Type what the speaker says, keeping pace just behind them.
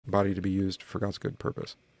body to be used for God's good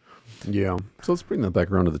purpose. Yeah. So let's bring that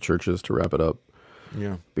back around to the churches to wrap it up.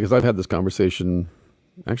 Yeah. Because I've had this conversation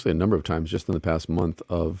actually a number of times just in the past month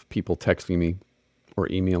of people texting me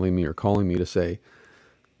or emailing me or calling me to say,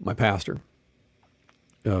 my pastor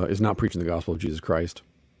is not preaching the gospel of Jesus Christ,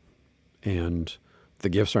 and the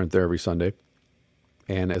gifts aren't there every Sunday.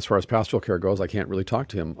 And as far as pastoral care goes, I can't really talk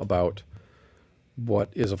to him about what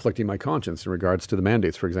is afflicting my conscience in regards to the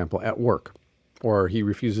mandates, for example, at work. Or he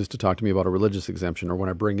refuses to talk to me about a religious exemption, or when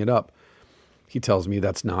I bring it up, he tells me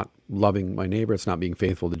that's not loving my neighbor, it's not being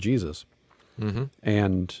faithful to Jesus. Mm-hmm.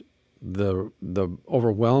 And the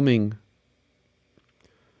overwhelming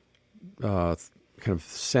kind of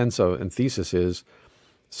sense of and thesis is,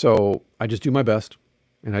 so I just do my best,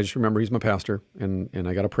 and I just remember he's my pastor, and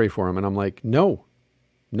I got to pray for him. And I'm like, no.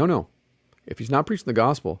 If he's not preaching the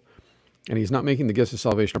gospel, and he's not making the gifts of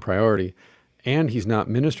salvation a priority, and he's not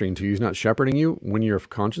ministering to you, he's not shepherding you when your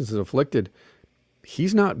conscience is afflicted,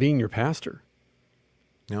 he's not being your pastor.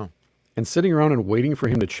 No. And sitting around and waiting for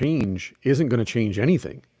him to change isn't going to change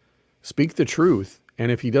anything. Speak the truth,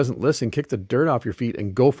 and if he doesn't listen, kick the dirt off your feet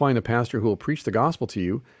and go find a pastor who will preach the gospel to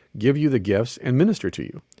you, give you the gifts, and minister to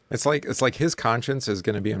you. It's like his conscience is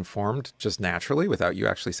going to be informed just naturally without you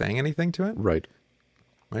actually saying anything to it. Right.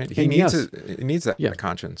 Right. He needs that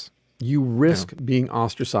conscience. You risk being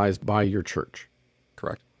ostracized by your church.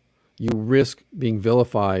 Correct. You risk being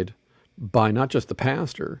vilified by not just the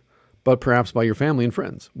pastor, but perhaps by your family and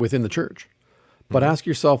friends within the church. But ask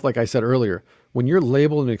yourself, like I said earlier, when you're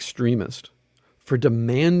labeled an extremist for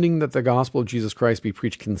demanding that the gospel of Jesus Christ be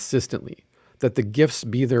preached consistently, that the gifts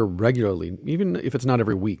be there regularly, even if it's not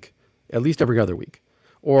every week, at least every other week,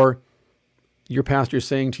 or your pastor is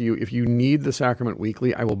saying to you, if you need the sacrament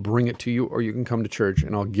weekly, I will bring it to you, or you can come to church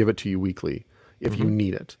and I'll give it to you weekly if you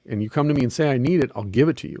need it. And you come to me and say, I need it, I'll give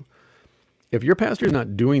it to you. If your pastor is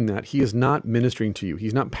not doing that, he is not ministering to you.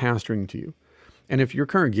 He's not pastoring to you. And if your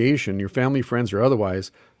congregation, your family, friends, or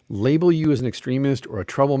otherwise, label you as an extremist or a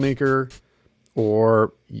troublemaker,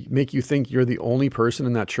 or make you think you're the only person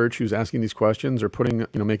in that church who's asking these questions or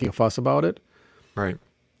making a fuss about it, right?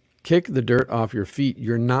 Kick the dirt off your feet.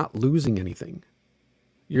 You're not losing anything.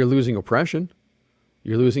 You're losing oppression.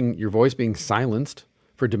 You're losing your voice being silenced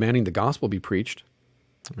for demanding the gospel be preached.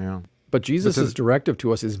 Yeah. But Jesus' directive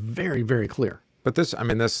to us is very, very clear. But that's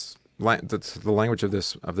the language of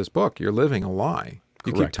this book. You're living a lie.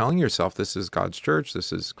 You keep telling yourself this is God's church,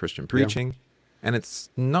 this is Christian preaching, and it's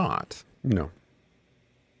not. No.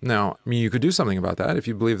 Now, I mean, you could do something about that. If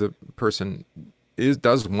you believe the person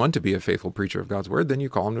does want to be a faithful preacher of God's word, then you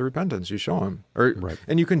call him to repentance. You show him,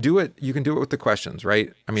 and you can do it. You can do it with the questions,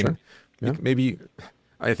 right? I mean, maybe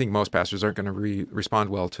I think most pastors aren't going to respond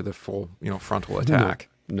well to the full, frontal attack.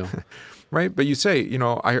 No. Right. But you say,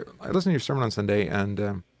 I listened to your sermon on Sunday, and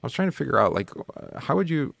I was trying to figure out, like,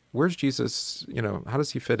 where's Jesus? How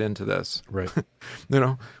does he fit into this? Right.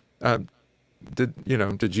 Did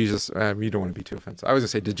Jesus, you don't want to be too offensive. I was gonna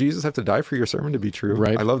say, did Jesus have to die for your sermon to be true?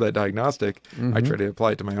 Right. I love that diagnostic. I try to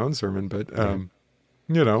apply it to my own sermon, but,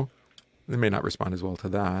 they may not respond as well to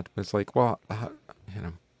that. But it's like, well,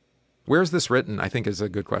 where's this written? I think is a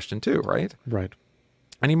good question too, right? Right.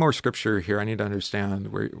 I need more scripture here. I need to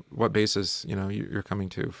understand what basis, you're coming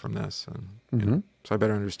to from this. And, so I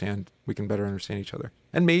better understand, we can better understand each other.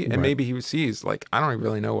 And maybe he sees, like, I don't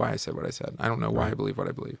really know why I said what I said. I don't know why I believe what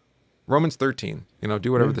I believe. Romans 13,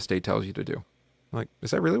 do whatever the state tells you to do. Like,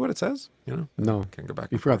 is that really what it says? No. Can't go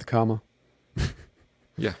back. You forgot the comma.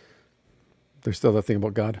 Yeah. There's still that thing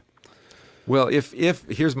about God. Well,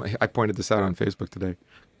 I pointed this out on Facebook today.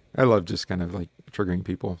 I love just kind of like triggering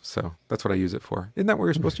people. So that's what I use it for. Isn't that what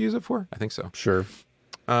you're supposed to use it for? I think so. Sure.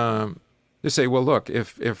 Just say, well, look,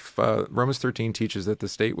 if Romans 13 teaches that the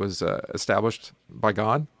state was established by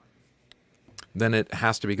God, then it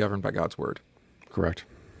has to be governed by God's word. Correct.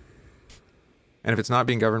 And if it's not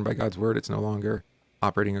being governed by God's word, it's no longer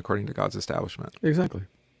operating according to God's establishment. Exactly. I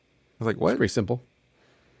was like, what? It's very simple.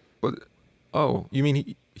 Well, oh, you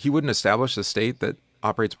mean he wouldn't establish a state that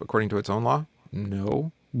operates according to its own law?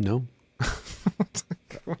 No.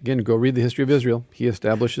 Again, go read the history of Israel. He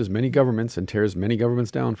establishes many governments and tears many governments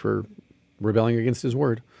down for rebelling against his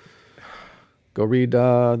word. Go read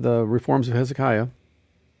the reforms of Hezekiah.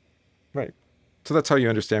 Right. So that's how you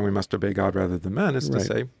understand we must obey God rather than men, is to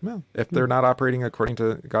say, well, if they're not operating according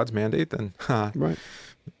to God's mandate, then... Right.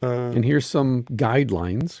 And here's some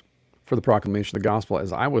guidelines for the proclamation of the gospel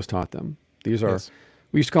as I was taught them. These are,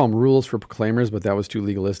 we used to call them rules for proclaimers, but that was too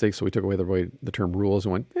legalistic, so we took away the term rules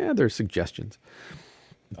and went, they're suggestions.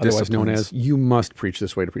 Otherwise known as, you must preach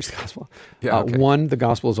this way to preach the gospel. Yeah, okay. 1, the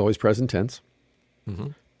gospel is always present tense.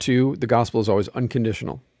 2, the gospel is always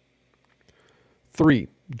unconditional. 3,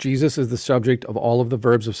 Jesus is the subject of all of the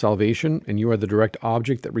verbs of salvation, and you are the direct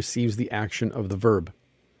object that receives the action of the verb.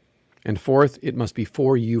 And 4th, it must be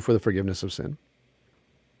for you for the forgiveness of sin.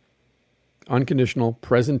 Unconditional,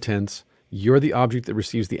 present tense, you're the object that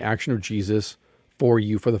receives the action of Jesus for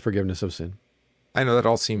you for the forgiveness of sin. I know that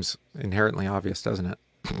all seems inherently obvious, doesn't it?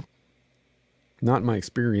 Not in my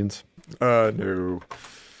experience. No.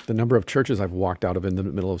 The number of churches I've walked out of in the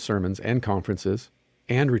middle of sermons and conferences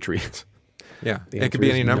and retreats. Yeah, it could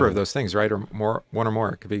be any number of those things, right? Or more, one or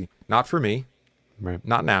more. It could be not for me, right?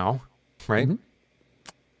 Not now, right?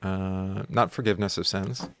 Not forgiveness of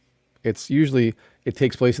sins. It's usually, it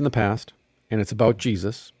takes place in the past, and it's about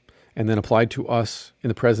Jesus, and then applied to us in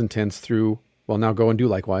the present tense through, well, now go and do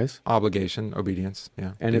likewise. Obligation, obedience,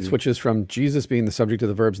 yeah. And it switches from Jesus being the subject of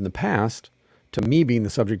the verbs in the past to me being the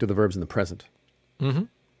subject of the verbs in the present. Mm-hmm.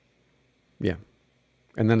 Yeah.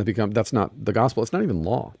 And then it becomes, that's not the gospel. It's not even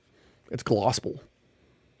law. It's glospel.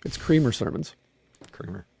 It's creamer sermons.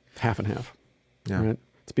 Creamer. Half and half. Yeah. Right?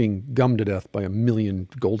 It's being gummed to death by a million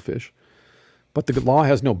goldfish. But the law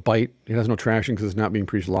has no bite. It has no traction because it's not being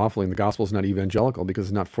preached lawfully. And the gospel is not evangelical because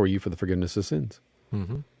it's not for you for the forgiveness of sins.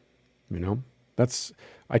 Mm-hmm. You know,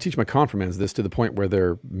 I teach my confirmands this to the point where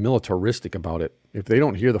they're militaristic about it. If they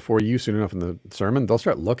don't hear the for you soon enough in the sermon, they'll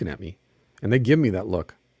start looking at me. And they give me that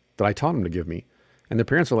look that I taught them to give me. And their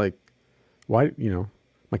parents are like, why,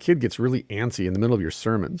 my kid gets really antsy in the middle of your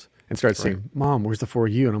sermons and starts saying, Mom, where's the for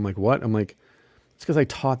you? And I'm like, what? I'm like, it's because I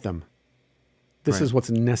taught them. This is what's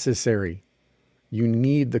necessary. You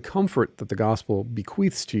need the comfort that the gospel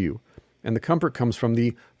bequeaths to you. And the comfort comes from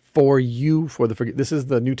the for you for the forgiveness. This is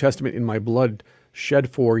the New Testament in my blood shed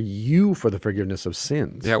for you for the forgiveness of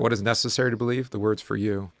sins. Yeah, what is necessary to believe? The words for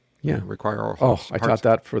you. Yeah. Require our hearts. I taught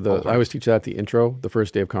that I always teach that at the intro, the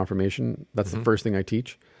first day of confirmation. That's the first thing I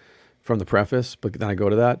teach from the preface. But then I go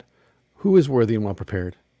to that. Who is worthy and well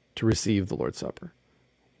prepared to receive the Lord's Supper?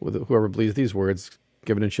 Whoever believes these words,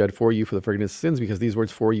 given and shed for you for the forgiveness of sins, because these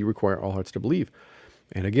words for you require all hearts to believe.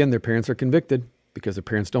 And again, their parents are convicted because their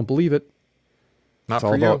parents don't believe it. It's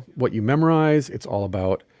all about what you memorize. It's all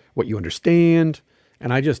about what you understand.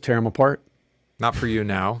 And I just tear them apart. Not for you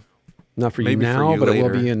now. Not for you now, but it will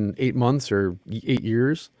be in 8 months or 8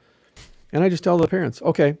 years. And I just tell the parents,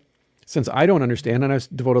 okay, since I don't understand and I've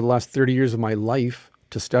devoted the last 30 years of my life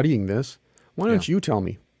to studying this, why don't you tell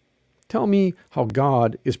me? Tell me how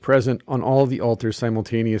God is present on all of the altars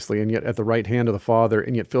simultaneously and yet at the right hand of the Father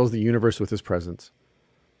and yet fills the universe with his presence.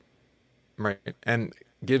 Right. And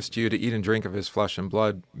gives to you to eat and drink of his flesh and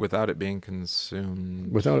blood without it being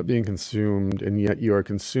consumed. Without it being consumed, and yet you are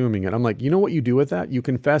consuming it. I'm like, you know what you do with that? You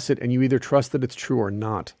confess it, and you either trust that it's true or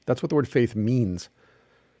not. That's what the word faith means.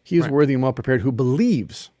 He is worthy and well prepared who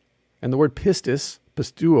believes. And the word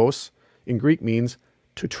pistuos, in Greek means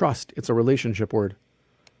to trust. It's a relationship word.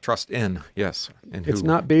 Trust in, yes. In it's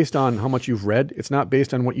not based on how much you've read. It's not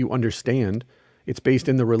based on what you understand. It's based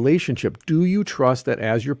in the relationship. Do you trust that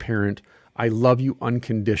as your parent, I love you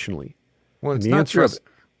unconditionally? Well, it's not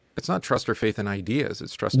trust or faith in ideas.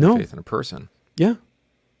 It's trust and faith in a person. Yeah,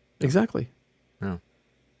 exactly. Yeah.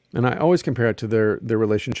 And I always compare it to their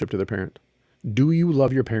relationship to their parent. Do you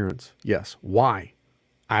love your parents? Yes. Why?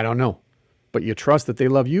 I don't know. But you trust that they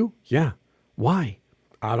love you? Yeah. Why?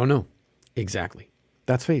 I don't know. Exactly.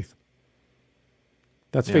 That's faith.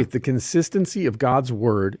 That's faith. The consistency of God's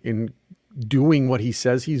word in doing what he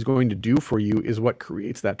says he's going to do for you is what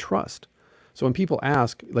creates that trust. So when people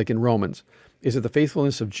ask, like in Romans, is it the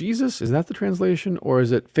faithfulness of Jesus? Is that the translation? Or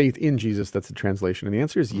is it faith in Jesus that's the translation? And the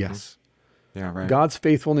answer is yes. Yeah, right. God's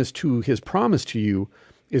faithfulness to his promise to you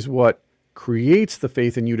is what creates the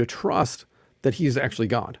faith in you to trust that he's actually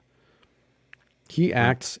God. He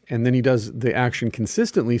acts, and then he does the action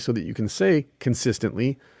consistently so that you can say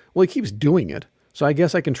consistently, well, he keeps doing it. So I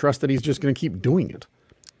guess I can trust that he's just going to keep doing it.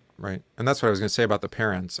 Right. And that's what I was going to say about the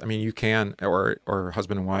parents. I mean, you can, or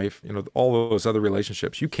husband and wife, all those other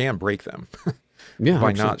relationships, you can break them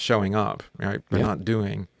by not showing up, right? By not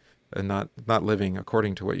doing and not living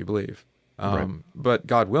according to what you believe. But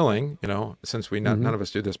God willing, since none of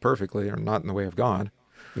us do this perfectly or not in the way of God,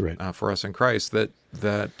 for us in Christ,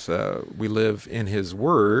 that we live in his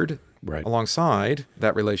word alongside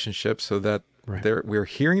that relationship so that we're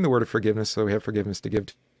hearing the word of forgiveness, so we have forgiveness to give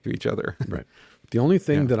to each other. Right. The only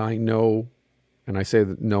thing that I know, and I say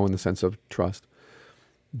that know in the sense of trust,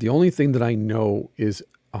 the only thing that I know is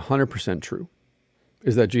 100% true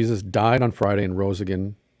is that Jesus died on Friday and rose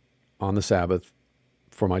again on the Sabbath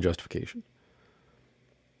for my justification.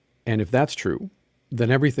 And if that's true,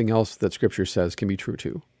 then everything else that Scripture says can be true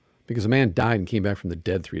too. Because a man died and came back from the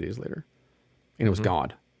dead 3 days later. And it was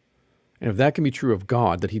God. And if that can be true of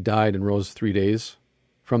God, that he died and rose 3 days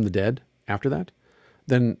from the dead after that,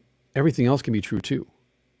 then everything else can be true too.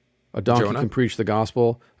 A donkey Jonah? can preach the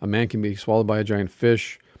gospel. A man can be swallowed by a giant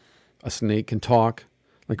fish. A snake can talk.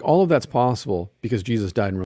 Like all of that's possible because Jesus died and rose